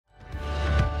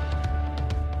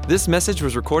This message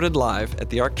was recorded live at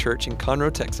the Ark Church in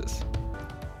Conroe, Texas.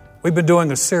 We've been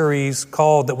doing a series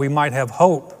called That We Might Have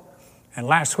Hope. And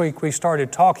last week we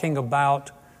started talking about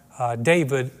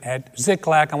David at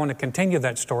Ziklag. I want to continue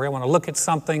that story. I want to look at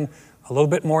something a little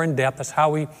bit more in depth. That's how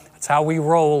we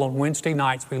roll on Wednesday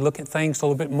nights. We look at things a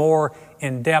little bit more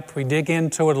in depth. We dig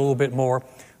into it a little bit more.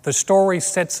 The story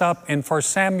sets up in 1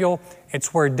 Samuel.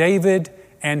 It's where David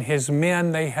and his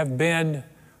men, they have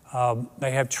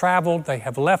traveled, they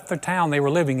have left the town they were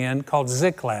living in called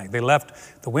Ziklag. They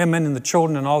left the women and the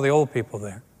children and all the old people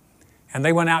there. And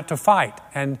they went out to fight.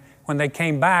 And when they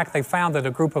came back, they found that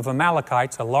a group of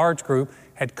Amalekites, a large group,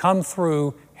 had come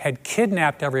through, had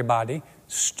kidnapped everybody,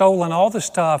 stolen all the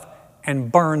stuff,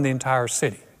 and burned the entire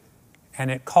city.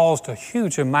 And it caused a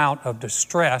huge amount of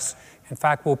distress. In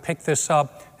fact, we'll pick this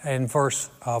up in verse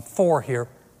 4 here.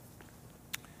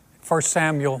 1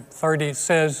 Samuel 30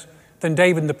 says, "Then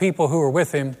David and the people who were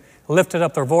with him lifted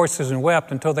up their voices and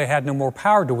wept until they had no more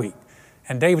power to weep.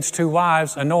 And David's two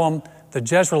wives, Ahinoam the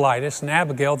Jezreelitess and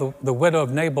Abigail, the widow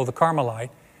of Nabal the Carmelite,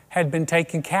 had been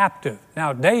taken captive.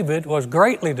 Now David was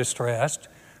greatly distressed,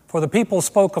 for the people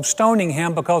spoke of stoning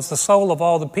him because the soul of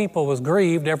all the people was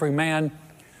grieved, every man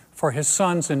for his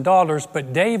sons and daughters.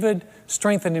 But David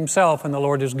strengthened himself in the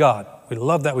Lord his God." We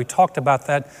love that. We talked about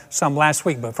that some last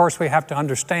week. But first we have to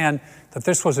understand that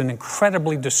this was an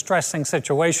incredibly distressing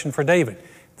situation for David,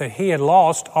 that he had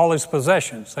lost all his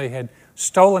possessions. They had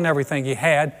stolen everything he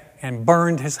had and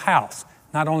burned his house.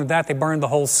 Not only that, they burned the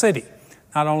whole city.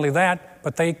 Not only that,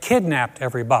 but they kidnapped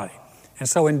everybody. And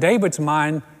so in David's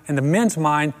mind, in the men's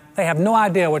mind, they have no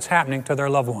idea what's happening to their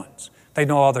loved ones. They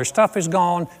know all their stuff is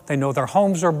gone. They know their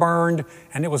homes are burned.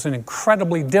 And it was an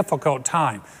incredibly difficult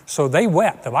time. So they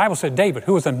wept. The Bible said David,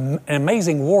 who was an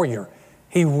amazing warrior,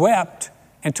 he wept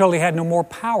until he had no more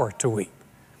power to weep.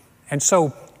 And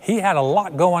so he had a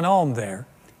lot going on there,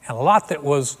 and a lot that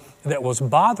was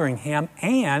bothering him.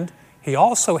 And he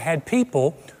also had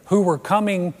people who were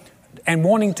coming and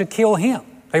wanting to kill him.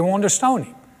 They wanted to stone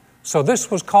him. So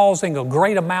this was causing a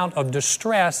great amount of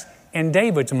distress in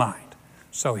David's mind.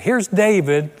 So here's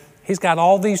David. He's got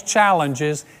all these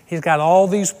challenges. He's got all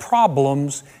these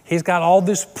problems. He's got all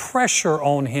this pressure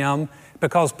on him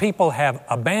because people have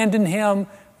abandoned him.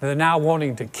 They're now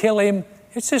wanting to kill him.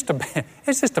 It's just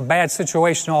a bad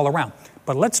situation all around.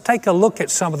 But let's take a look at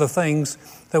some of the things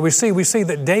that we see. We see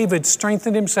that David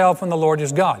strengthened himself in the Lord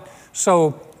his God.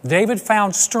 So David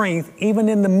found strength even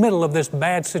in the middle of this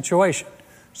bad situation.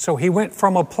 So he went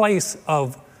from a place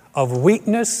of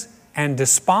weakness and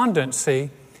despondency.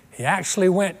 He actually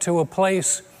went to a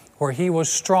place where he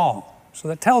was strong. So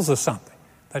that tells us something.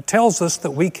 That tells us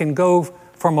that we can go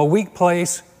from a weak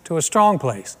place to a strong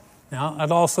place. Now, it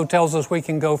also tells us we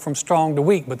can go from strong to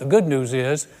weak. But the good news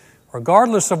is,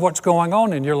 regardless of what's going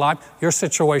on in your life, your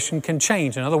situation can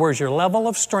change. In other words, your level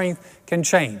of strength can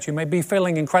change. You may be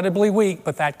feeling incredibly weak,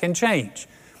 but that can change.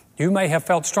 You may have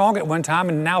felt strong at one time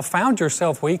and now found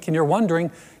yourself weak, and you're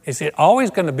wondering, is it always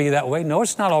going to be that way? No,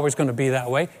 it's not always going to be that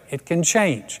way. It can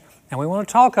change. And we want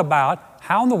to talk about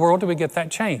how in the world do we get that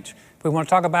change. We want to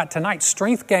talk about tonight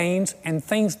strength gains and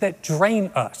things that drain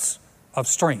us of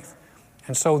strength.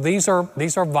 And so these are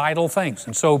vital things.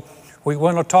 And so we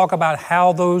want to talk about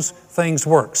how those things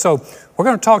work. So we're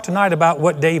going to talk tonight about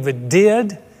what David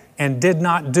did and did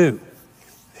not do.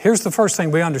 Here's the first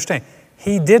thing we understand.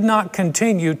 He did not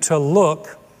continue to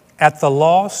look at the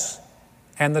loss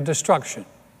and the destruction.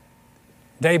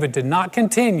 David did not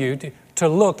continue to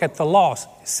look at the loss.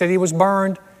 His city was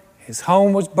burned. His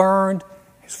home was burned.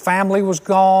 His family was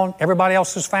gone. Everybody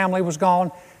else's family was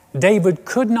gone. David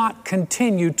could not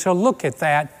continue to look at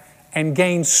that and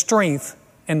gain strength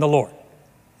in the Lord.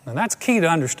 And that's key to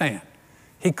understand.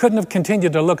 He couldn't have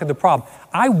continued to look at the problem.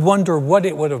 I wonder what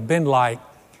it would have been like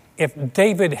if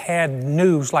David had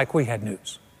news like we had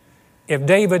news. If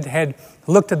David had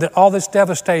looked at all this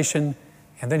devastation,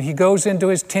 and then he goes into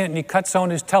his tent and he cuts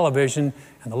on his television,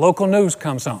 and the local news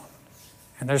comes on.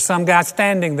 And there's some guy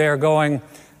standing there going,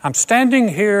 "I'm standing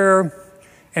here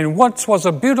in what was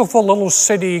a beautiful little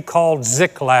city called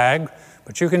Ziklag,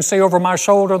 but you can see over my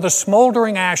shoulder the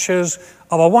smoldering ashes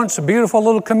of a once beautiful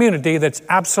little community that's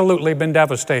absolutely been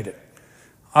devastated.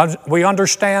 We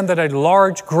understand that a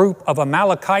large group of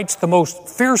Amalekites, the most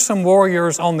fearsome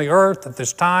warriors on the earth at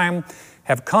this time,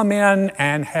 have come in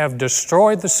and have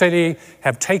destroyed the city,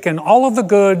 have taken all of the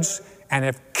goods, and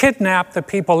have kidnapped the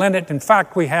people in it. In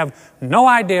fact, we have no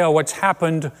idea what's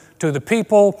happened to the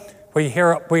people. We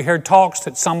hear talks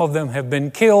that some of them have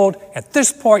been killed. At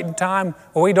this point in time,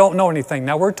 we don't know anything.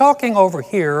 Now, we're talking over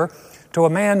here to a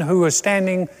man who is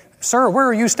standing. "Sir, where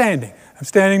are you standing?" "I'm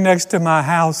standing next to my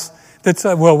house. That's,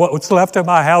 well, what's left of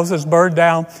my house is burned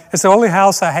down. It's the only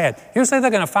house I had. Usually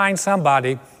they're going to find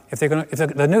somebody, if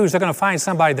the news, they're going to find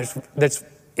somebody it's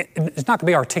not going to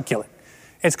be articulate.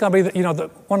 It's going to be,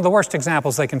 one of the worst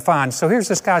examples they can find. So here's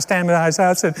this guy standing behind his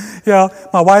house and,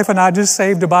 my wife and I just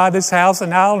saved to buy this house and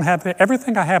now I don't have,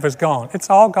 everything I have is gone. It's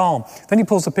all gone. Then he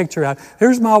pulls a picture out.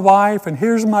 Here's my wife and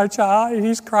here's my child, and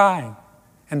he's crying.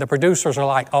 And the producers are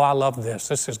like, oh, I love this.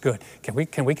 This is good.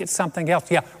 Can we get something else?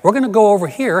 Yeah, we're going to go over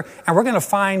here and we're going to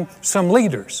find some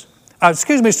leaders.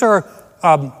 Excuse me, sir,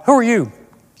 who are you?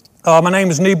 My name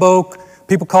is Nebo.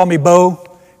 People call me Bo.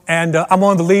 And I'm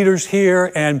one of the leaders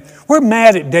here. And we're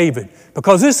mad at David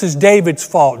because this is David's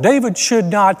fault. David should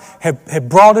not have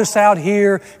brought us out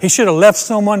here. He should have left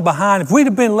someone behind. If we'd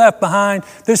have been left behind,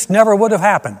 this never would have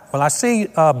happened. Well, I see,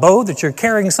 Bo, that you're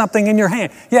carrying something in your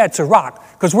hand. Yeah, it's a rock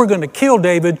because we're going to kill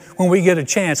David when we get a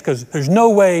chance because there's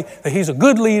no way that he's a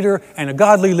good leader and a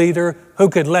godly leader who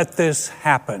could let this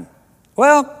happen.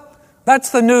 Well,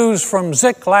 that's the news from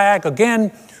Ziklag.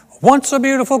 Again, once a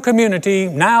beautiful community,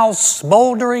 now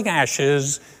smoldering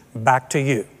ashes, back to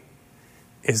you.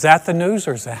 Is that the news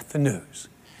or is that the news?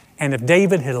 And if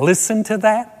David had listened to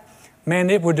that, man,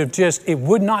 it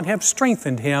would not have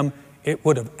strengthened him. It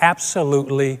would have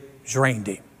absolutely drained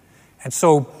him. And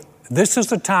so this is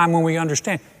the time when we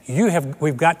understand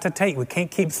we can't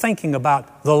keep thinking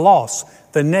about the loss,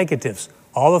 the negatives,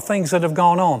 all the things that have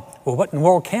gone on. Well, what in the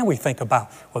world can we think about?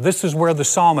 Well, this is where the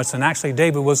psalmist, and actually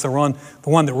David was the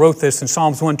one that wrote this in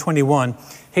Psalms 121.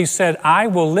 He said, I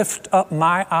will lift up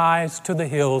my eyes to the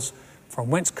hills, from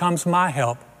whence comes my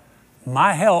help.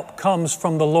 My help comes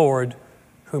from the Lord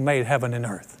who made heaven and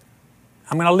earth.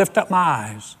 I'm going to lift up my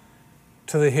eyes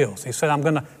to the hills. He said, I'm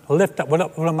going to lift up.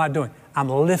 What am I doing? I'm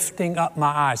lifting up my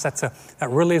eyes. That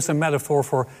really is a metaphor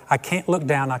for I can't look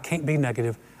down. I can't be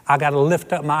negative. I got to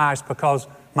lift up my eyes because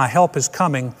my help is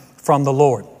coming from the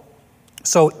Lord.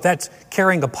 So that's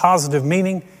carrying a positive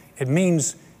meaning. It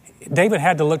means David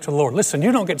had to look to the Lord. Listen,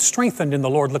 you don't get strengthened in the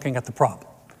Lord looking at the problem.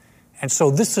 And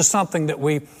so this is something that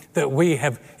we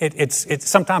have, it's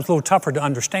sometimes a little tougher to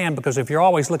understand because if you're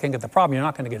always looking at the problem, you're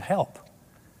not going to get help.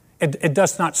 It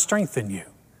does not strengthen you.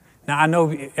 Now, I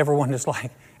know everyone is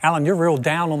like, Alan, you're real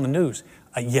down on the news.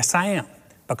 Yes, I am,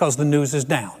 because the news is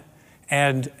down.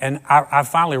 And I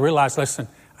finally realized, listen,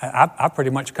 I pretty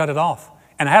much cut it off.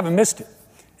 And I haven't missed it.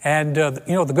 And,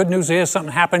 the good news is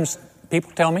something happens,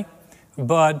 people tell me.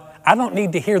 But I don't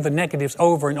need to hear the negatives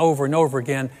over and over and over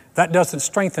again. That doesn't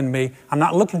strengthen me. I'm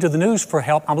not looking to the news for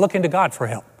help. I'm looking to God for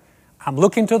help. I'm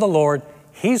looking to the Lord.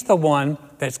 He's the one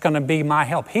that's going to be my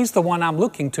help. He's the one I'm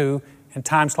looking to in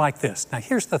times like this. Now,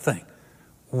 here's the thing.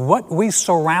 What we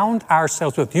surround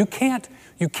ourselves with, you can't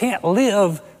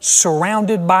live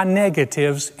surrounded by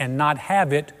negatives and not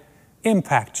have it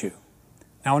impact you.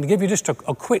 Now, I want to give you just a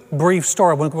quick, brief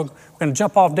story. We're going to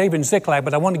jump off David and Ziklag,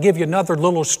 but I want to give you another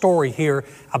little story here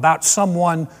about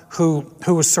someone who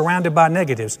was surrounded by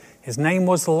negatives. His name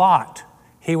was Lot.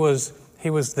 He was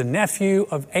the nephew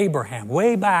of Abraham.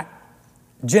 Way back,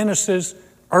 Genesis,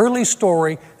 early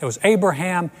story. There was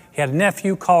Abraham. He had a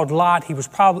nephew called Lot.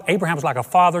 Abraham was like a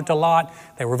father to Lot.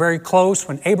 They were very close.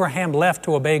 When Abraham left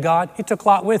to obey God, he took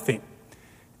Lot with him.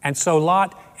 And so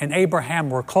Lot and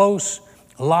Abraham were close.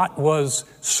 Lot was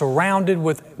surrounded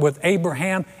with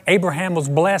Abraham. Abraham was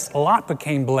blessed. Lot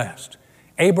became blessed.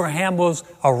 Abraham was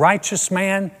a righteous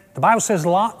man. The Bible says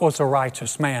Lot was a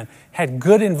righteous man, had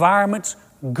good environments,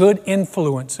 good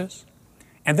influences.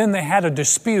 And then they had a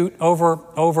dispute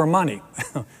over money,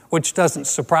 which doesn't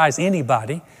surprise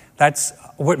anybody. That's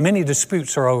what many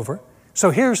disputes are over.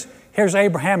 So here's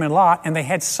Abraham and Lot, and they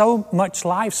had so much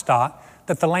livestock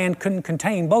that the land couldn't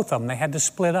contain both of them. They had to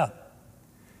split up.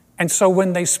 And so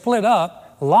when they split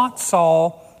up, Lot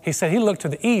he looked to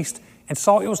the east and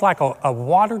saw it was like a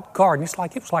watered garden. It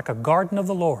was like a garden of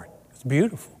the Lord. It's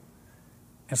beautiful.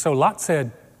 And so Lot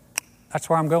said, that's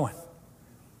where I'm going.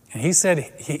 And he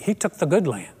said he took the good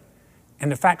land.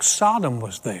 And in fact, Sodom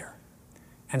was there.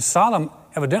 And Sodom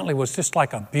evidently was just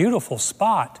like a beautiful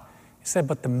spot. He said,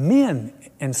 but the men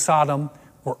in Sodom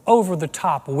were over the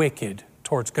top wicked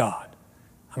towards God.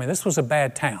 I mean, this was a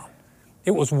bad town.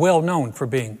 It was well known for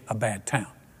being a bad town.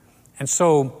 And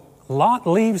so Lot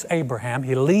leaves Abraham.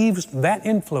 He leaves that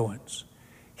influence.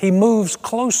 He moves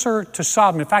closer to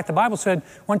Sodom. In fact, the Bible said,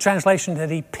 one translation,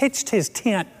 that he pitched his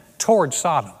tent towards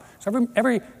Sodom. So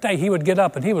every day he would get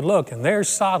up and he would look, and there's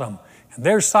Sodom. And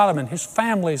there's Sodom, and his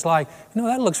family's like,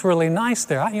 that looks really nice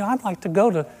there. I'd like to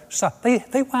go to Sodom.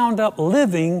 They wound up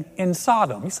living in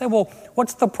Sodom. You say, well,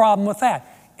 what's the problem with that?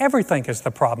 Everything is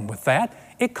the problem with that.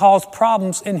 It caused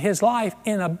problems in his life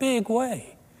in a big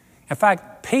way. In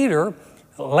fact, Peter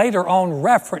later on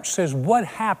references what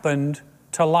happened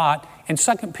to Lot in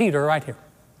 2 Peter right here.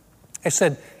 It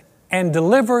said, and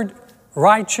delivered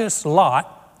righteous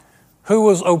Lot, who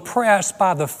was oppressed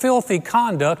by the filthy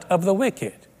conduct of the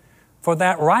wicked. For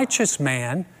that righteous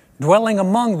man, dwelling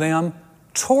among them,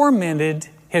 tormented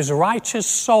his righteous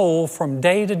soul from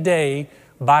day to day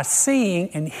by seeing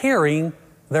and hearing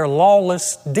their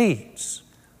lawless deeds.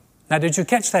 Now, did you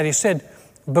catch that? He said,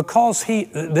 because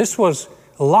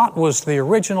Lot was the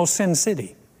original sin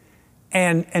city.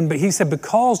 But he said,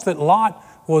 because that Lot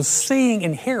was seeing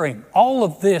and hearing all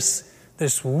of this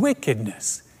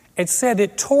wickedness, it said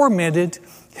it tormented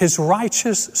his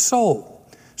righteous soul.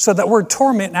 So that word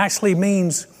torment actually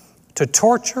means to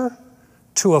torture,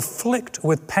 to afflict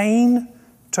with pain,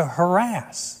 to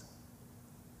harass.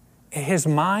 His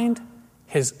mind,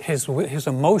 his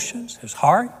emotions, his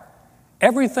heart,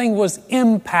 everything was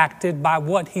impacted by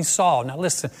what he saw. Now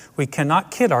listen, we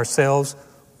cannot kid ourselves.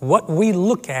 What we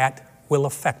look at will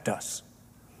affect us.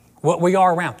 What we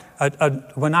are around.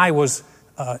 When I was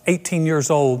 18 years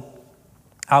old,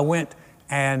 I went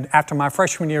and after my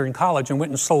freshman year in college and went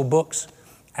and sold books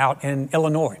out in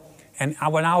Illinois. And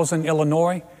when I was in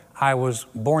Illinois, I was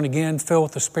born again, filled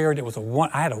with the Spirit.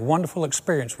 I had a wonderful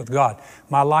experience with God.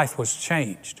 My life was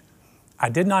changed. I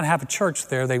did not have a church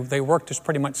there. They worked us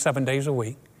pretty much 7 days a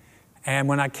week. And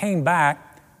when I came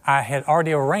back, I had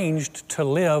already arranged to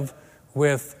live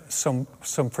with some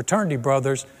fraternity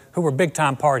brothers who were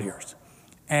big-time partiers.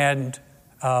 And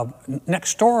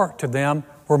next door to them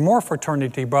were more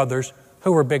fraternity brothers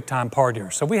who were big-time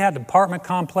partiers. So we had an apartment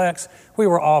complex. We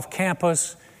were off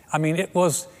campus. I mean, it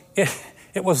was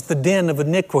the den of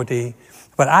iniquity.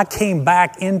 But I came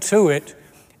back into it,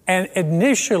 and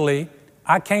initially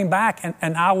I came back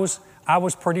and I was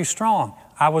pretty strong.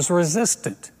 I was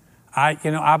resistant. I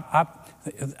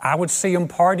would see them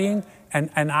partying,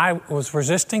 and I was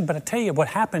resisting. But I tell you, what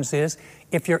happens is,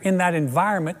 if you're in that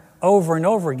environment over and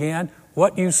over again,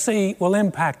 what you see will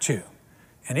impact you.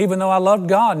 And even though I loved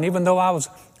God, and even though I was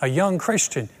a young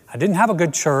Christian, I didn't have a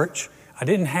good church. I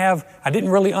didn't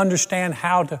really understand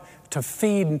how to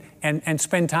feed and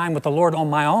spend time with the Lord on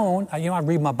my own. I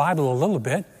read my Bible a little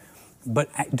bit, but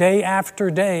day after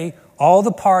day, all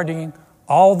the partying,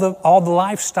 all the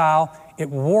lifestyle, it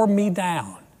wore me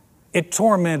down. It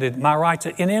tormented my rights.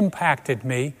 It impacted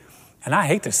me. And I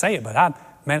hate to say it, but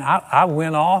I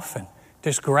went off and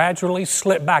just gradually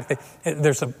slipped back.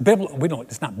 There's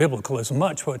it's not biblical as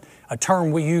much, but a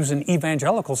term we use in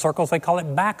evangelical circles, they call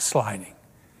it backsliding.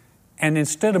 And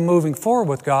instead of moving forward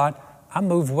with God, I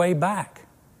moved way back.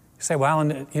 You say, well,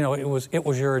 it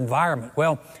was your environment.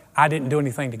 Well, I didn't do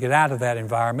anything to get out of that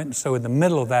environment. And so in the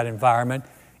middle of that environment,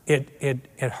 it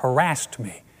harassed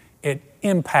me. It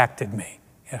impacted me.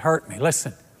 It hurt me.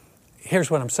 Listen,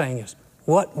 here's what I'm saying is,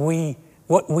 what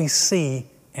we see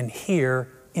and hear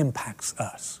impacts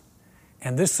us.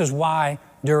 And this is why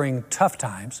during tough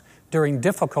times, during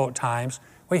difficult times,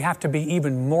 we have to be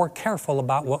even more careful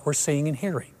about what we're seeing and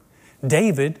hearing.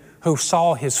 David, who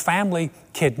saw his family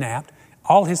kidnapped,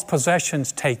 all his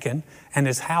possessions taken, and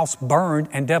his house burned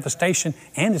and devastation,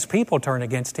 and his people turned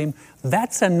against him,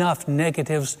 that's enough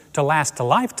negatives to last a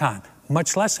lifetime,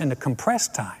 much less in a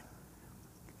compressed time.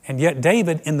 And yet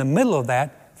David, in the middle of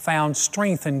that, found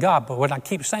strength in God. But what I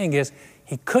keep saying is,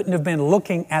 he couldn't have been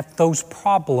looking at those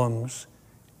problems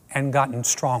and gotten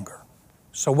stronger.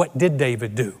 So what did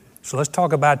David do? So let's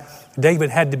talk about David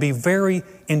had to be very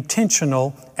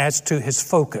intentional as to his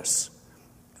focus.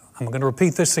 I'm going to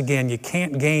repeat this again. You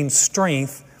can't gain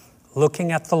strength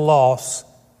looking at the loss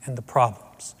and the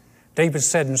problems. David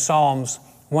said in Psalms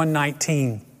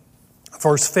 119,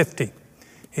 verse 50,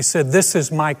 he said, "This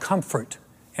is my comfort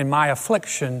in my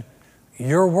affliction.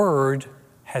 Your word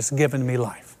has given me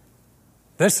life."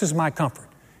 This is my comfort.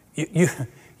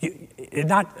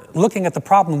 Not looking at the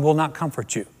problem will not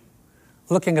comfort you.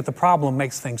 Looking at the problem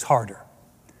makes things harder.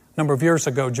 A number of years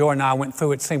ago, Joy and I went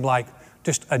through, it seemed like,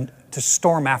 just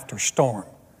storm after storm.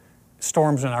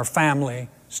 Storms in our family,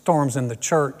 storms in the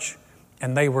church,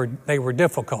 and they were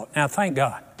difficult. Now, thank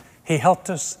God, He helped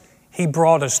us. He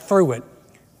brought us through it.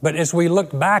 But as we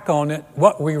looked back on it,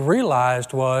 what we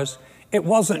realized was it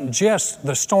wasn't just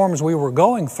the storms we were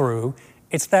going through,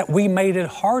 it's that we made it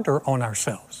harder on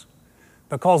ourselves.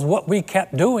 Because what we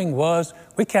kept doing was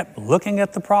we kept looking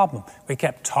at the problem. We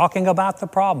kept talking about the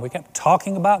problem. We kept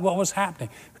talking about what was happening.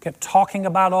 We kept talking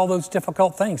about all those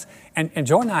difficult things. And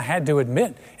Joy and I had to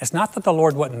admit, it's not that the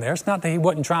Lord wasn't there. It's not that He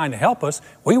wasn't trying to help us.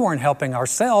 We weren't helping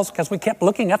ourselves because we kept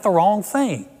looking at the wrong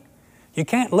thing. You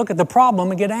can't look at the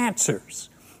problem and get answers.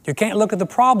 You can't look at the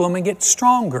problem and get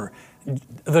stronger.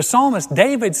 the psalmist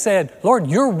David said, Lord,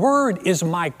 your word is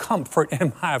my comfort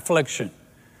in my affliction.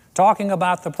 Talking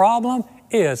about the problem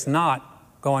is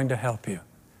not going to help you.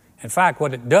 In fact,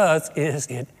 what it does is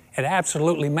it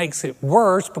absolutely makes it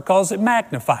worse because it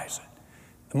magnifies it.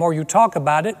 The more you talk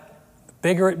about it, the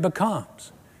bigger it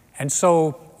becomes. And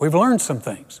so we've learned some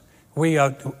things. We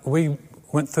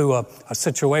went through a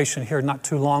situation here not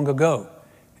too long ago,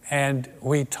 and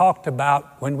we talked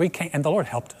about when we came, and the Lord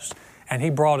helped us, and He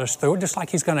brought us through it, just like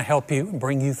He's going to help you and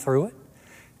bring you through it.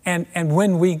 And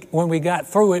when we got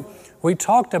through it, we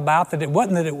talked about that it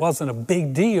wasn't a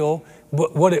big deal,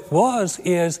 but what it was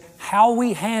is how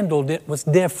we handled it was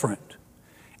different.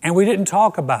 And we didn't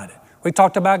talk about it. We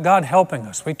talked about God helping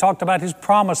us. We talked about His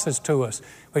promises to us.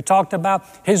 We talked about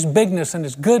His bigness and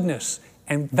His goodness.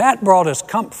 And that brought us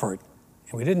comfort.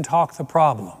 And we didn't talk the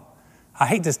problem. I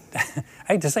hate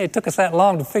to say it took us that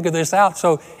long to figure this out.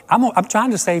 So I'm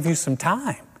trying to save you some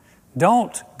time.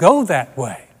 Don't go that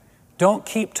way. Don't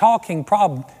keep talking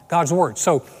God's Word.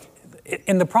 So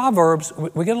in the Proverbs,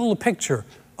 we get a little picture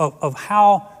of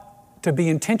how to be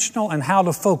intentional and how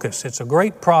to focus. It's a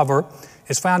great proverb.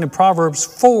 It's found in Proverbs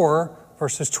 4,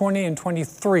 verses 20 and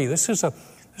 23. This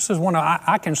is one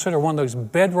I consider one of those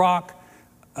bedrock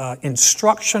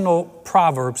instructional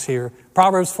proverbs here.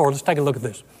 Proverbs 4, let's take a look at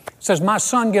this. It says, my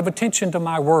son, give attention to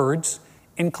my words.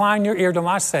 Incline your ear to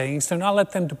my sayings. Do not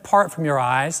let them depart from your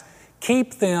eyes.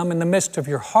 Keep them in the midst of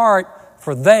your heart,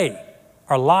 for they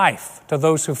are life to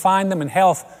those who find them, and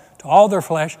health to all their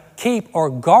flesh. Keep or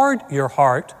guard your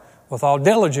heart with all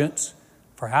diligence,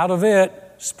 for out of it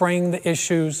spring the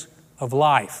issues of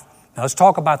life. Now let's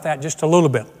talk about that just a little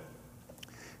bit.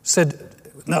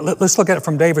 Now let's look at it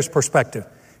from David's perspective.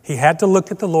 He had to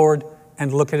look at the Lord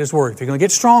and look at His Word. If you're going to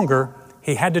get stronger,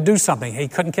 he had to do something. He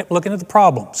couldn't keep looking at the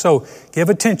problem. So give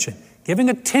attention. Giving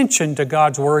attention to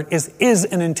God's Word is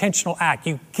an intentional act.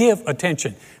 You give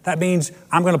attention. That means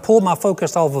I'm going to pull my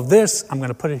focus off of this. I'm going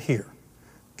to put it here.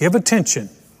 Give attention.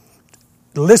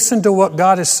 Listen to what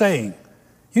God is saying.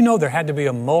 You know there had to be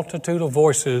a multitude of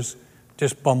voices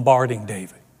just bombarding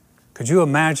David. Could you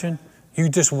imagine? You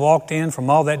just walked in from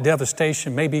all that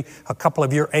devastation. Maybe a couple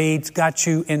of your aides got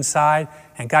you inside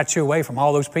and got you away from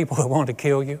all those people that wanted to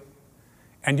kill you.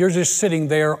 And you're just sitting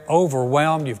there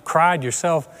overwhelmed. You've cried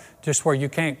yourself just where you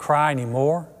can't cry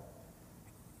anymore.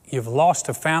 You've lost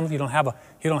a family. You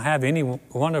don't have any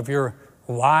one of your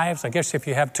wives. I guess if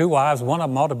you have two wives, one of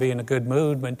them ought to be in a good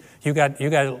mood, but you got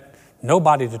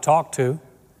nobody to talk to.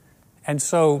 And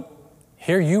so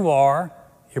here you are,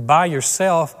 you're by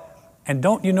yourself, and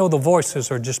don't you know the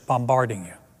voices are just bombarding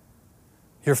you?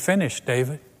 You're finished,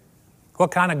 David.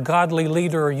 What kind of godly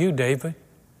leader are you, David?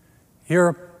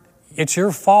 It's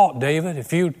your fault, David.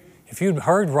 If you'd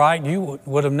heard right, you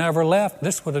would have never left.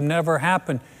 This would have never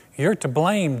happened. You're to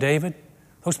blame, David.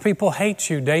 Those people hate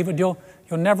you, David. You'll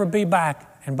never be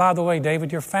back. And by the way,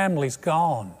 David, your family's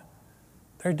gone.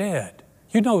 They're dead.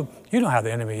 You know how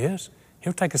the enemy is.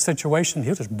 He'll take a situation,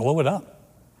 he'll just blow it up.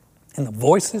 And the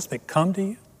voices that come to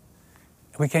you,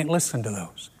 we can't listen to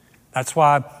those. That's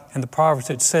why in the Proverbs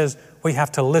it says we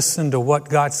have to listen to what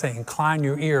God's saying. Incline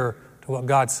your ear to what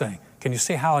God's saying. Can you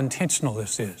see how intentional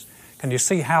this is? Can you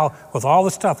see how with all the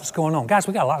stuff that's going on? Guys,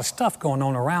 we got a lot of stuff going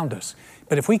on around us.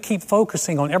 But if we keep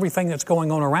focusing on everything that's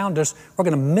going on around us, we're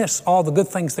going to miss all the good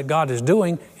things that God is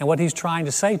doing and what He's trying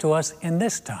to say to us in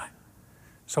this time.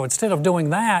 So instead of doing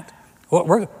that, what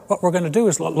we're going to do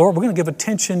is, Lord, we're going to give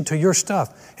attention to your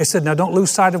stuff. It said, now don't lose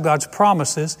sight of God's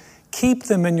promises. Keep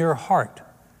them in your heart.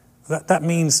 That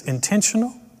means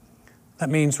intentional. That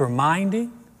means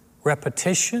reminding,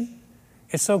 repetition.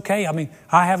 It's okay. I mean,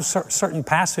 I have certain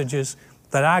passages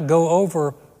that I go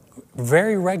over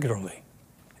very regularly.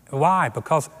 Why?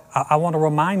 Because I want to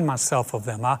remind myself of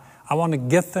them. I want to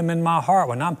get them in my heart.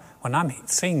 When I'm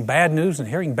seeing bad news and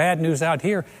hearing bad news out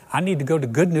here, I need to go to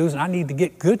good news, and I need to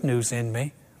get good news in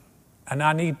me. And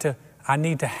I need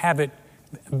to have it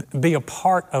be a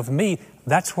part of me.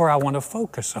 That's where I want to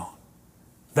focus on.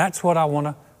 That's what I want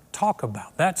to talk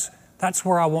about. That's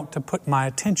where I want to put my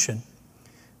attention.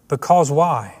 Because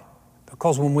why?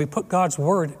 Because when we put God's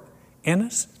Word in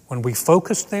us, when we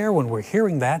focus there, when we're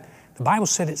hearing that, the Bible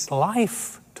said it's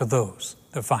life to those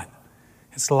that find them.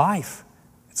 It's life.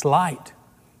 It's light.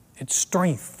 It's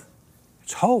strength.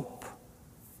 It's hope.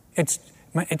 It's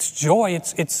joy.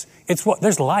 It's what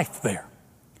there's life there.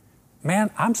 Man,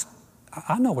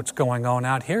 I know what's going on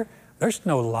out here. There's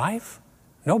no life.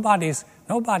 Nobody's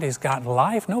got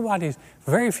life.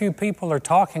 Very few people are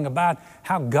talking about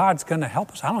how God's going to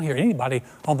help us. I don't hear anybody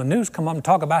on the news come up and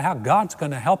talk about how God's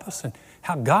going to help us and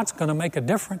how God's going to make a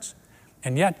difference.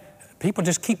 And yet, people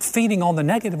just keep feeding on the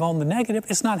negative,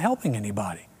 it's not helping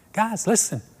anybody. Guys,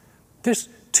 listen, just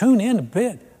tune in a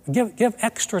bit. Give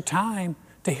extra time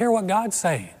to hear what God's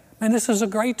saying. Man, this is a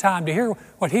great time to hear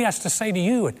what He has to say to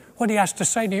you and what He has to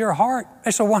say to your heart.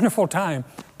 It's a wonderful time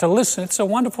to listen. It's a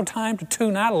wonderful time to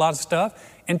tune out a lot of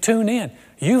stuff and tune in.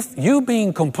 You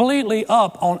being completely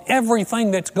up on everything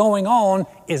that's going on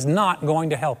is not going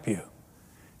to help you.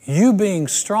 You being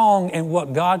strong in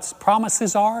what God's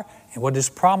promises are and what His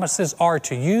promises are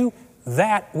to you,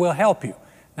 that will help you.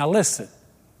 Now listen,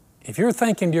 if you're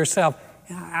thinking to yourself,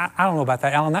 I don't know about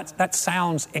that, Alan, that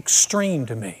sounds extreme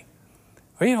to me.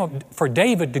 Well, you know, for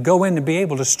David to go in and be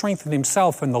able to strengthen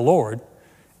himself in the Lord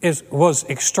was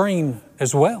extreme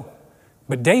as well.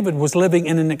 But David was living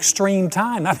in an extreme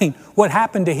time. I mean, what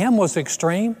happened to him was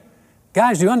extreme.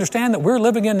 Guys, do you understand that we're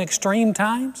living in extreme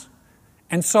times?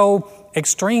 And so,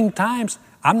 extreme times,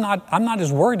 I'm not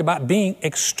as worried about being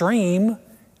extreme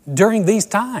during these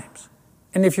times.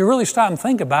 And if you really stop and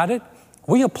think about it,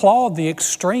 we applaud the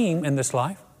extreme in this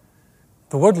life.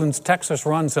 The Woodlands, Texas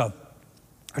runs a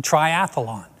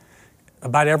triathlon.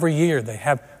 About every year they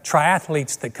have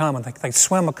triathletes that come and they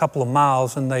swim a couple of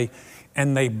miles and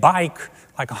they bike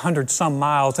like 100 some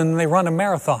miles and they run a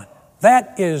marathon.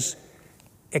 That is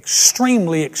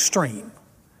extremely extreme.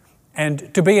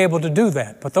 And to be able to do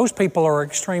that, but those people are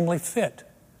extremely fit.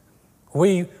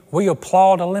 We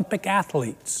applaud Olympic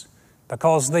athletes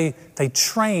because they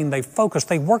train, they focus,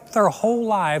 they work their whole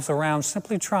lives around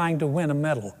simply trying to win a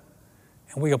medal.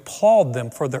 And we applaud them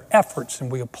for their efforts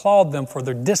and we applaud them for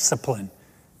their discipline.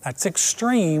 That's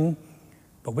extreme,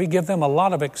 but we give them a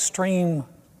lot of extreme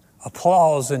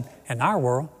applause in our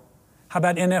world. How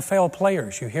about NFL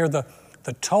players? You hear the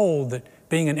toll that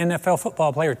being an NFL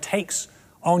football player takes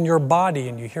on your body,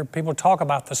 and you hear people talk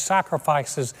about the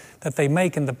sacrifices that they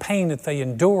make and the pain that they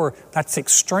endure. That's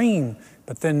extreme,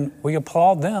 but then we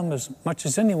applaud them as much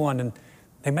as anyone, and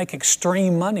they make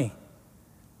extreme money.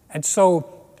 And so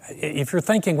if you're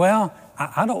thinking, well,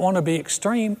 I don't want to be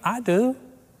extreme, I do,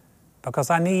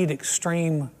 because I need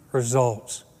extreme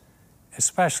results,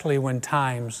 especially when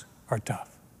times are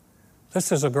tough.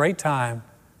 This is a great time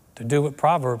to do what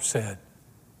Proverbs said.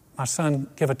 My son,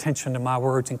 give attention to my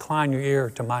words, incline your ear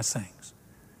to my sayings.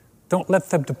 Don't let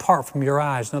them depart from your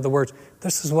eyes. In other words,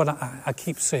 this is what I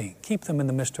keep seeing. Keep them in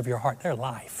the midst of your heart. Their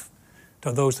life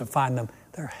to those that find them.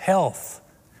 Their health.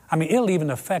 I mean, it'll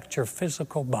even affect your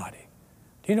physical body.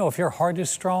 Do you know if your heart is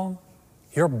strong,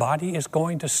 your body is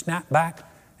going to snap back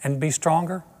and be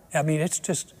stronger? I mean,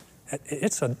 it's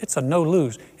a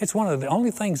no-lose. It's one of the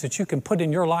only things that you can put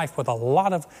in your life with a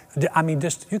lot of,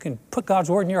 you can put God's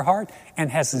word in your heart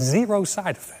and has zero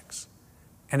side effects.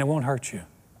 And it won't hurt you.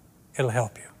 It'll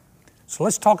help you. So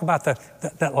let's talk about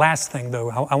that last thing, though.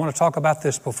 I want to talk about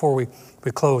this before we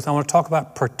close. I want to talk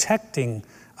about protecting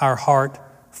our heart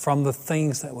from the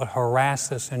things that would harass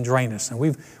us and drain us. And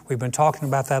we've been talking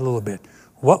about that a little bit.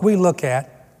 What we look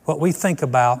at, what we think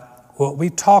about, what we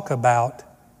talk about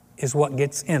is what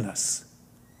gets in us,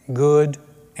 good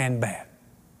and bad.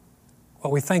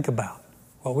 What we think about,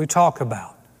 what we talk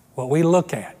about, what we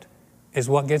look at is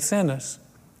what gets in us,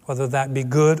 whether that be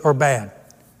good or bad.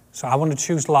 So I want to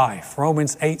choose life.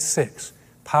 Romans 8:6,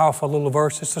 powerful little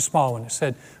verse. It's a small one. It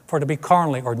said, for to be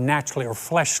carnally or naturally or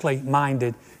fleshly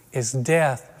minded is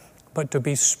death, but to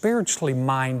be spiritually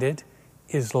minded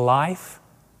is life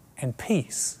and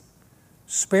peace.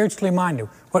 Spiritually minded.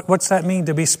 What's that mean,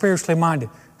 to be spiritually minded?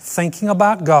 Thinking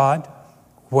about God,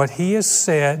 what He has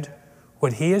said,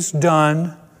 what He has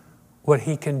done, what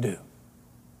He can do.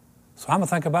 So I'm going to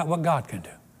think about what God can do.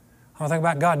 I'm going to think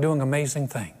about God doing amazing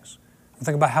things. I'm going to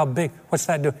think about how big, what's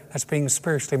that do? That's being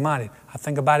spiritually minded. I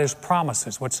think about His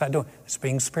promises. What's that doing? It's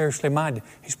being spiritually minded.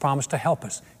 He's promised to help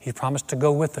us. He's promised to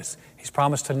go with us. He's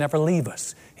promised to never leave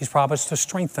us. He's promised to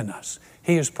strengthen us.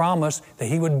 He has promised that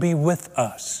He would be with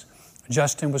us.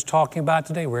 Justin was talking about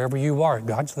today, wherever you are,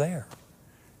 God's there.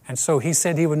 And so He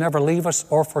said He would never leave us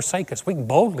or forsake us. We can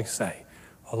boldly say,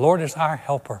 the Lord is our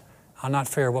helper. I'll not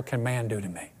fear what can man do to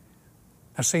me.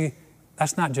 Now see,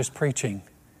 that's not just preaching.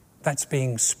 That's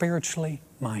being spiritually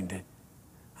minded.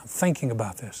 I'm thinking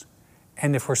about this.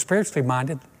 And if we're spiritually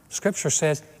minded, Scripture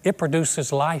says it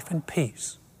produces life and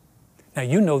peace. Now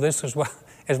you know this as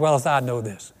well as I know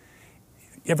this.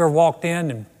 You ever walked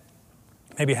in and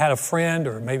maybe had a friend,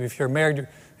 or maybe if you're married,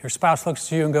 your spouse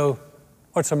looks at you and go,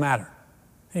 what's the matter?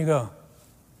 And you go,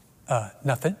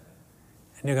 nothing.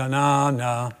 And you go,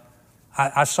 no.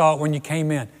 I saw it when you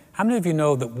came in. How many of you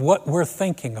know that what we're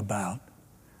thinking about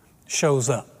shows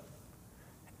up?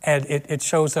 And it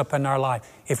shows up in our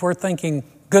life. If we're thinking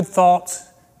good thoughts,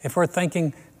 if we're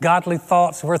thinking godly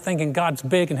thoughts, we're thinking God's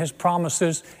big and His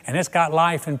promises, and it's got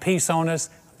life and peace on us,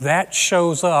 that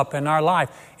shows up in our life.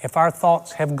 If our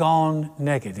thoughts have gone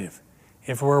negative,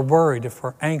 if we're worried, if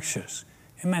we're anxious,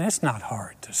 and man, it's not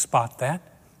hard to spot that.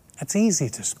 It's easy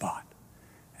to spot.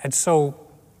 And so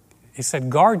he said,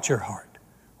 guard your heart.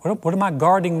 What am I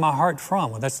guarding my heart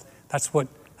from? Well, that's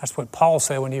what Paul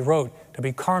said when he wrote, to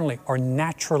be carnally or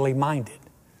naturally minded.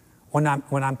 When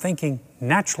I'm thinking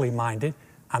naturally minded,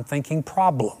 I'm thinking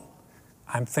problem.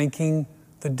 I'm thinking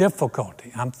the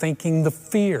difficulty. I'm thinking the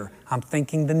fear. I'm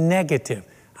thinking the negative.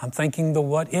 I'm thinking the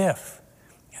what if.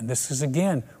 And this is,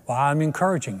 again, why I'm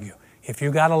encouraging you. If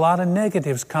you got a lot of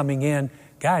negatives coming in,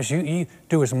 guys, you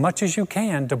do as much as you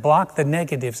can to block the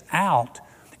negatives out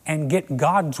and get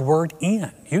God's Word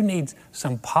in. You need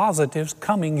some positives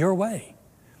coming your way.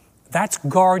 That's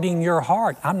guarding your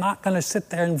heart. I'm not going to sit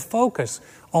there and focus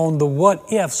on the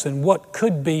what ifs and what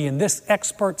could be, and this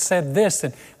expert said this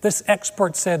and this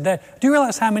expert said that. Do you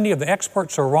realize how many of the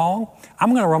experts are wrong?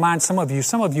 I'm going to remind some of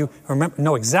you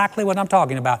know exactly what I'm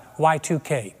talking about,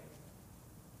 Y2K.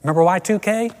 Remember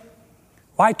Y2K?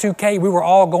 Y2K, we were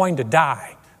all going to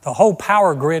die. The whole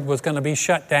power grid was going to be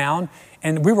shut down,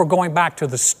 and we were going back to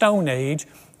the Stone Age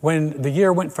when the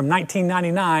year went from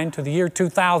 1999 to the year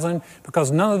 2000 because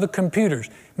none of the computers.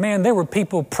 Man, there were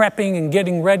people prepping and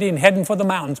getting ready and heading for the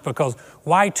mountains because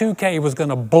Y2K was going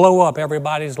to blow up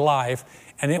everybody's life,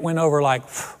 and it went over like,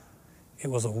 it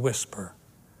was a whisper.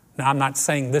 Now, I'm not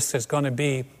saying this is going to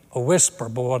be a whisper,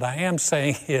 but what I am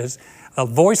saying is the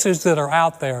voices that are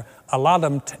out there, a lot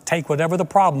of them take whatever the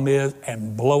problem is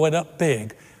and blow it up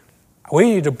big.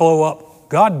 We need to blow up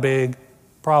God big,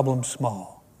 problem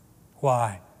small.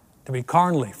 Why? To be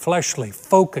carnally, fleshly,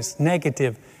 focused,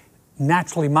 negative,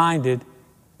 naturally minded,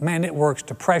 man, it works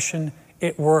depression,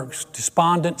 it works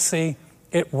despondency,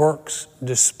 it works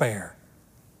despair.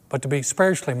 But to be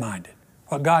spiritually minded,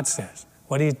 what God says,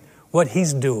 what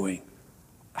He's doing,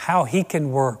 how He can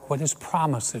work, what His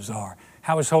promises are,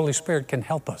 how His Holy Spirit can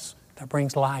help us, that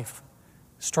brings life,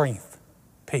 strength,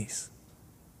 peace.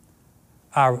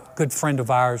 Our good friend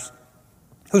of ours,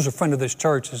 who's a friend of this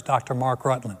church, is Dr. Mark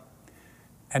Rutland.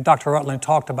 And Dr. Rutland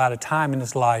talked about a time in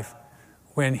his life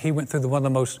when he went through one of the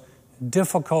most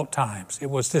difficult times. It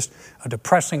was just a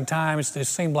depressing time. It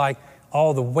just seemed like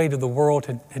all the weight of the world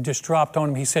had just dropped on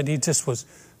him. He said he just was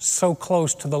so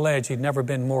close to the ledge, he'd never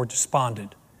been more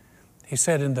despondent. He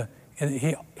said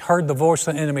he heard the voice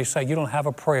of the enemy say, you don't have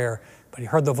a prayer, but he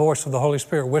heard the voice of the Holy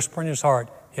Spirit whisper in his heart,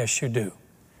 yes, you do.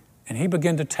 And he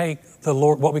began to take the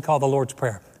Lord, what we call the Lord's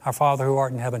Prayer. Our Father who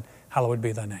art in heaven, hallowed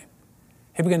be thy name.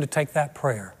 He began to take that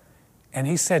prayer. And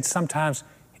he said sometimes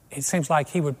it seems like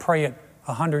he would pray it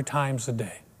 100 times a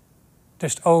day.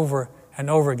 Just over and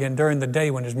over again during the day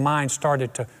when his mind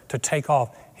started to take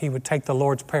off, he would take the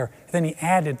Lord's Prayer. Then he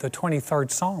added the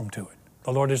 23rd Psalm to it.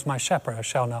 The Lord is my shepherd, I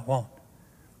shall not want.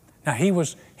 Now he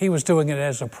was doing it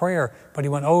as a prayer, but he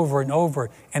went over and over,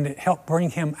 and it helped bring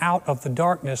him out of the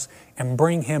darkness and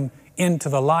bring him into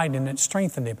the light, and it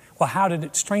strengthened him. Well, how did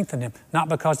it strengthen him? Not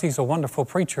because he's a wonderful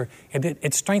preacher.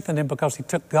 It strengthened him because he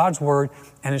took God's Word,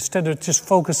 and instead of just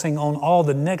focusing on all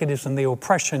the negatives and the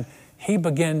oppression, he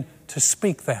began to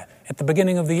speak that. At the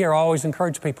beginning of the year, I always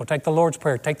encourage people, take the Lord's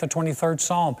Prayer, take the 23rd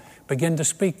Psalm, begin to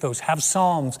speak those. Have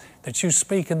psalms that you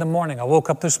speak in the morning. I woke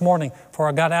up this morning before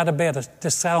I got out of bed, I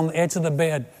just sat on the edge of the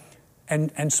bed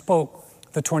and spoke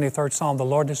the 23rd Psalm. The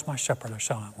Lord is my shepherd, I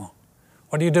shall not want.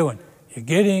 What are you doing? You're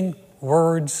getting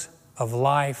words of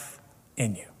life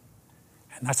in you.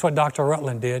 And that's what Dr.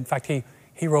 Rutland did. In fact, he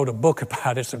wrote a book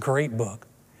about it. It's a great book.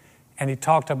 And he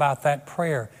talked about that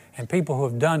prayer. And people who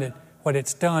have done it, what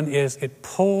it's done is it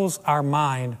pulls our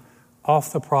mind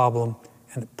off the problem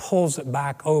and it pulls it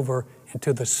back over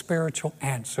into the spiritual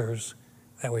answers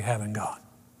that we have in God.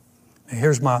 Now,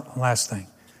 here's my last thing.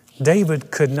 David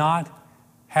could not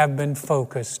have been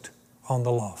focused on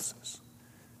the losses.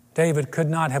 David could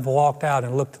not have walked out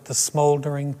and looked at the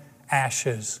smoldering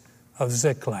ashes of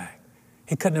Ziklag.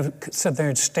 He couldn't have sat there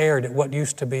and stared at what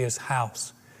used to be his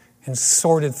house and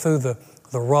sorted through the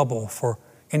rubble for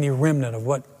any remnant of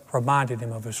what reminded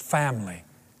him of his family.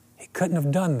 He couldn't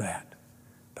have done that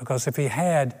because if he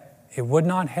had, it would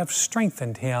not have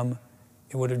strengthened him,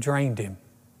 it would have drained him.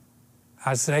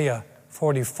 Isaiah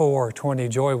 44:20,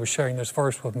 Joy was sharing this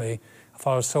verse with me. I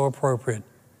thought it was so appropriate.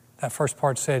 That first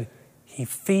part said, He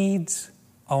feeds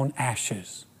on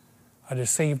ashes. A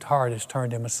deceived heart has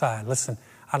turned him aside. Listen,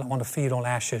 I don't want to feed on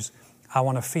ashes. I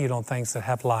want to feed on things that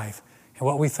have life. And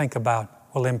what we think about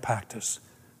will impact us.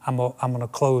 I'm going to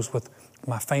close with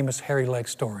my famous hairy leg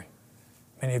story.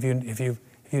 Many of you, if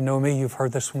you know me, you've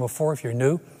heard this one before. If you're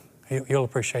new, you'll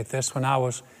appreciate this. When I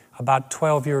was about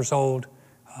 12 years old,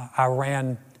 I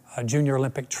ran a junior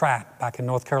Olympic track back in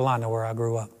North Carolina where I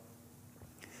grew up.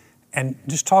 And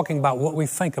just talking about what we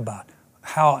think about,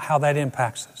 how that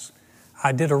impacts us.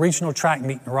 I did a regional track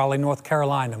meet in Raleigh, North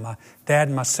Carolina. My dad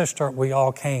and my sister, we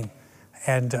all came.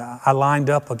 And I lined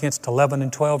up against 11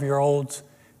 and 12-year-olds.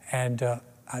 And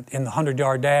in the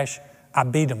 100-yard dash, I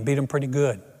beat them pretty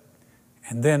good.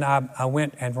 And then I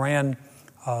went and ran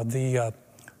I think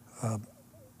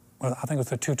it was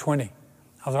the 220.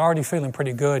 I was already feeling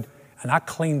pretty good, and I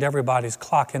cleaned everybody's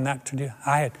clock in that.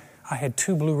 I had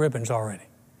 2 blue ribbons already.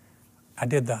 I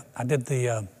did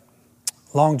the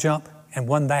long jump and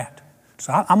won that.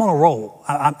 So I'm on a roll.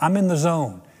 I'm in the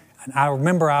zone. And I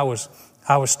remember I was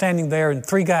standing there, and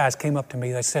 3 guys came up to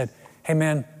me. They said, "Hey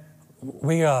man,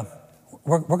 we're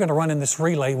going to run in this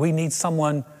relay. We need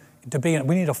someone to be in.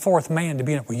 We need a 4th man to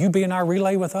be in it. Will you be in our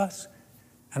relay with us?"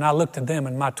 And I looked at them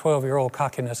in my 12-year-old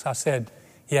cockiness. I said,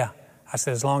 "Yeah." I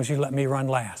said, "As long as you let me run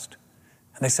last."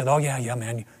 And they said, "Oh yeah,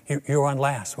 man, you run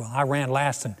last." Well, I ran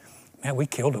last, and man, we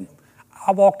killed them.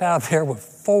 I walked out of there with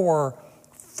four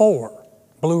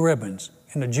blue ribbons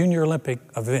in the junior Olympic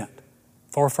event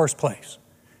for first place.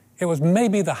 It was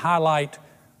maybe the highlight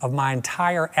of my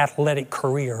entire athletic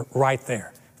career right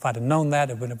there. If I'd have known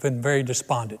that, it would have been very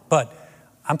despondent. But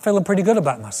I'm feeling pretty good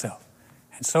about myself.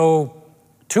 And so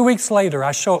 2 weeks later,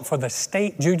 I show up for the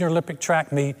state junior Olympic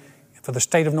track meet for the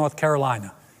state of North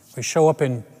Carolina. We show up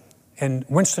in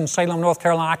Winston-Salem, North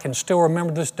Carolina. I can still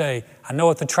remember this day. I know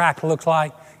what the track looked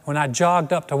like. When I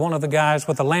jogged up to one of the guys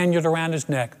with a lanyard around his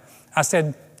neck, I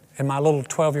said, in my little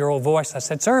 12-year-old voice, I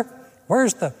said, "Sir,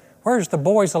 where's the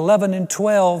boys 11 and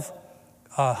 12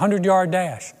 100-yard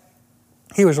dash?"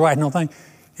 He was writing on thing.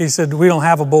 He said, "We don't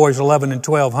have a boys 11 and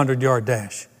 12 100-yard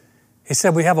dash." He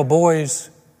said, "We have a boys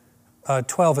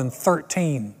 12 and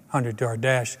 13 100-yard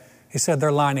dash." He said,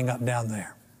 "They're lining up down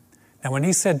there." Now, when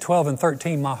he said 12 and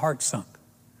 13, my heart sunk.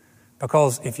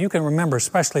 Because if you can remember,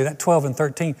 especially that 12 and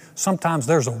 13, sometimes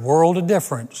there's a world of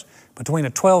difference between a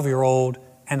 12-year-old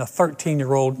and a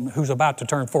 13-year-old who's about to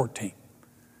turn 14.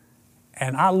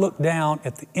 And I looked down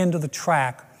at the end of the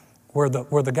track where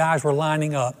the guys were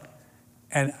lining up,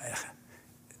 and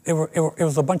it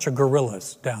was a bunch of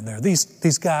gorillas down there.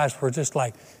 These guys were just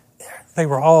like, they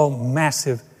were all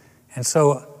massive. And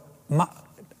so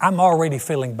I'm already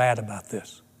feeling bad about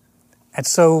this. And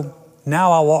so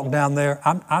now I walk down there.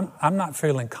 I'm not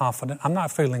feeling confident. I'm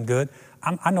not feeling good.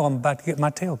 I know I'm about to get my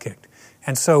tail kicked.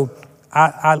 And so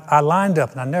I lined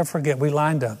up, and I never forget, we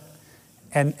lined up.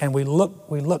 And I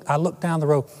looked down the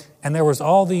road, and there was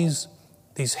all these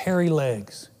hairy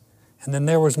legs. And then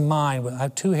there was mine. I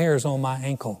have 2 hairs on my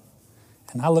ankle.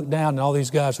 And I looked down, and all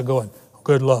these guys are going,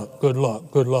 "Good luck, good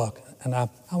luck, good luck." And I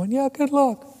went, "Yeah, good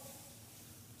luck."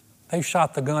 They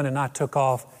shot the gun, and I took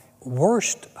off.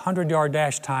 Worst 100-yard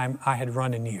dash time I had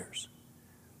run in years.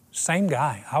 Same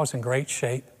guy. I was in great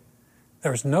shape.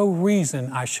 There was no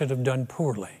reason I should have done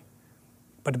poorly.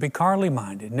 But to be carnally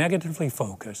minded, negatively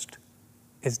focused,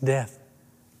 is death.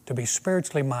 To be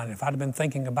spiritually minded, if I'd have been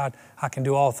thinking about I can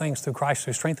do all things through Christ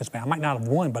who strengthens me, I might not have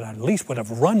won, but I at least would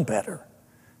have run better.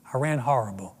 I ran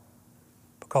horrible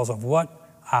because of what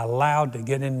I allowed to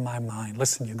get in my mind.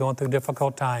 Listen, you're going through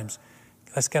difficult times.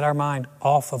 Let's get our mind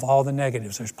off of all the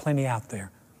negatives. There's plenty out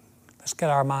there. Let's get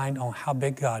our mind on how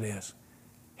big God is,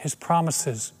 His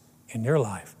promises in your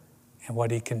life, and what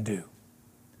He can do.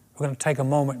 We're going to take a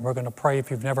moment and we're going to pray.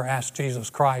 If you've never asked Jesus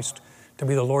Christ to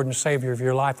be the Lord and Savior of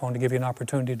your life, I want to give you an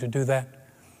opportunity to do that.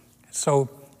 So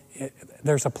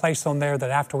there's a place on there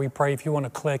that after we pray, if you want to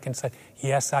click and say,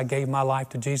 "Yes, I gave my life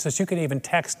to Jesus," you can even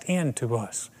text in to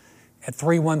us at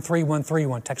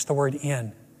 313131. Text the word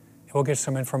 "in." We'll get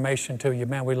some information to you.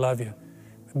 Man, we love you.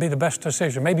 It'd be the best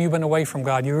decision. Maybe you've been away from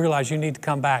God. You realize you need to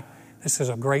come back. This is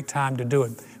a great time to do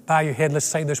it. Bow your head. Let's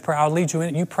say this prayer. I'll lead you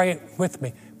in it. You pray it with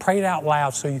me. Pray it out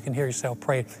loud so you can hear yourself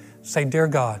pray it. Say, "Dear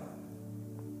God,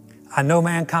 I know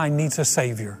mankind needs a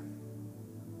Savior.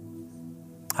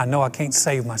 I know I can't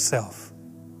save myself.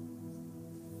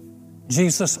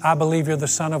 Jesus, I believe you're the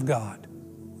Son of God.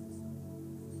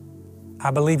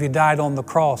 I believe you died on the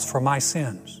cross for my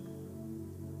sins.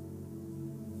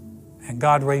 And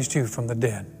God raised you from the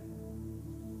dead.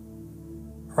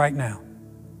 Right now,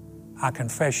 I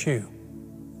confess you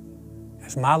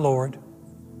as my Lord,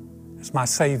 as my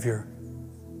Savior,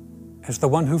 as the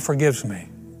one who forgives me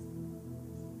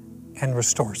and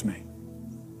restores me.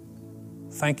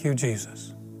 Thank you,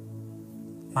 Jesus.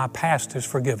 My past is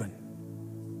forgiven.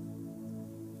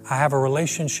 I have a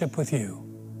relationship with you.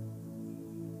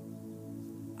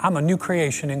 I'm a new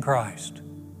creation in Christ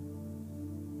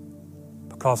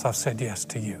because I've said yes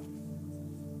to you.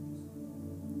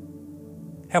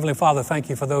 Heavenly Father, thank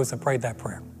you for those that prayed that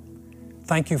prayer.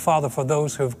 Thank you, Father, for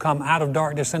those who have come out of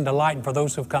darkness into light and for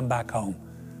those who have come back home.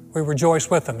 We rejoice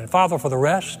with them. And Father, for the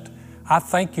rest, I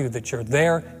thank you that you're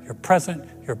there, you're present,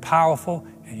 you're powerful,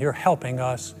 and you're helping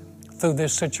us through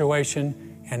this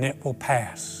situation, and it will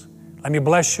pass. Let me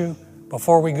bless you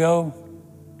before we go.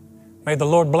 May the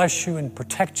Lord bless you and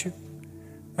protect you.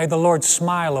 May the Lord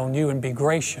smile on you and be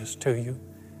gracious to you.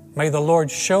 May the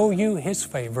Lord show you His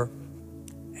favor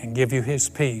and give you His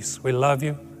peace. We love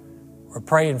you. We're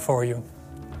praying for you.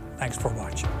 Thanks for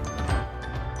watching.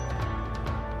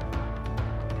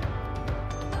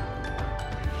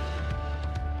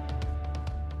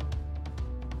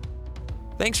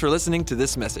 Thanks for listening to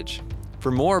this message.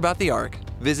 For more about the Ark,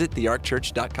 visit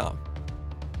thearkchurch.com.